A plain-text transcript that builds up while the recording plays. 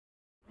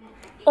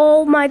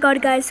Oh my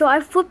god, guys. So I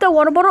flipped the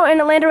water bottle and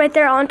it landed right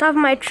there on top of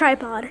my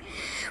tripod.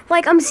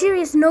 Like, I'm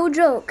serious, no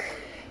joke.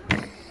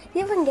 See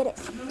if I can get it.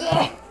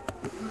 Yeah.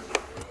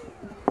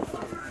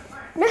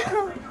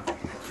 No.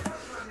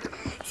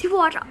 See,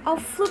 watch. I'll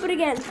flip it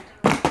again.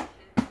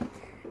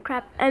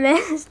 Crap, I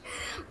missed.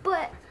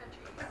 But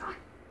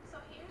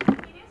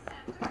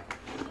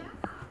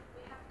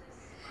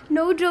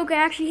no joke, I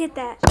actually hit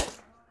that.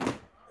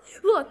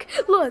 Look,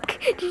 look.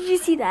 Did you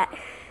see that?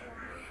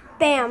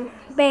 Bam,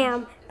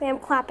 bam, bam,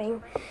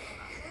 clapping.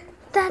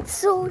 That's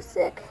so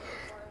sick.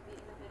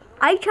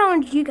 I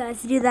challenge you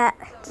guys to do that.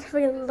 Just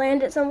freaking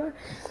land it somewhere.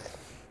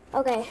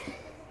 Okay.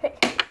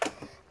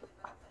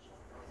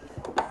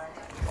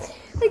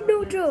 Like,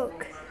 no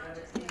joke.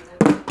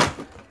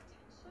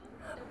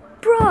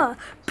 Bruh,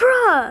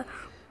 bruh,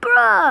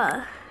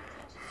 bruh.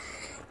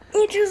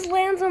 It just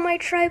lands on my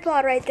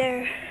tripod right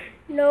there.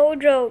 No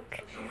joke.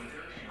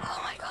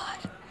 Oh my god.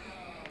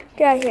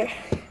 Get out of here.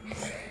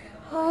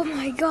 Oh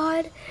my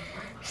god.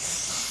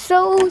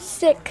 So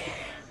sick.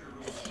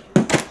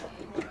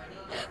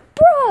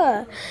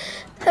 Bruh.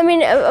 I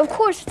mean, of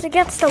course, it's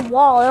against the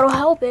wall. It'll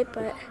help it,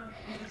 but...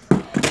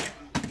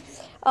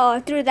 Oh, I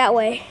threw it that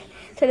way.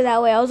 Threw it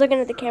that way. I was looking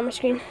at the camera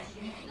screen.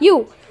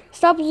 You!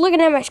 Stop looking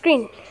at my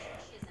screen.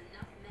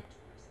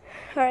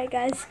 Alright,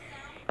 guys.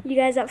 You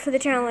guys up for the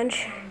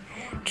challenge?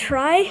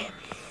 Try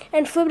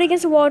and flip it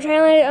against the wall. Try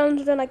and land it on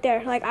something like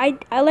there. Like,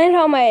 I landed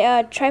on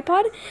my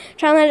tripod.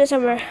 Try and land it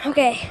somewhere.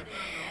 Okay.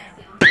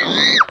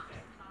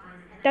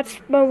 That's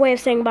my way of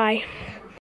saying bye.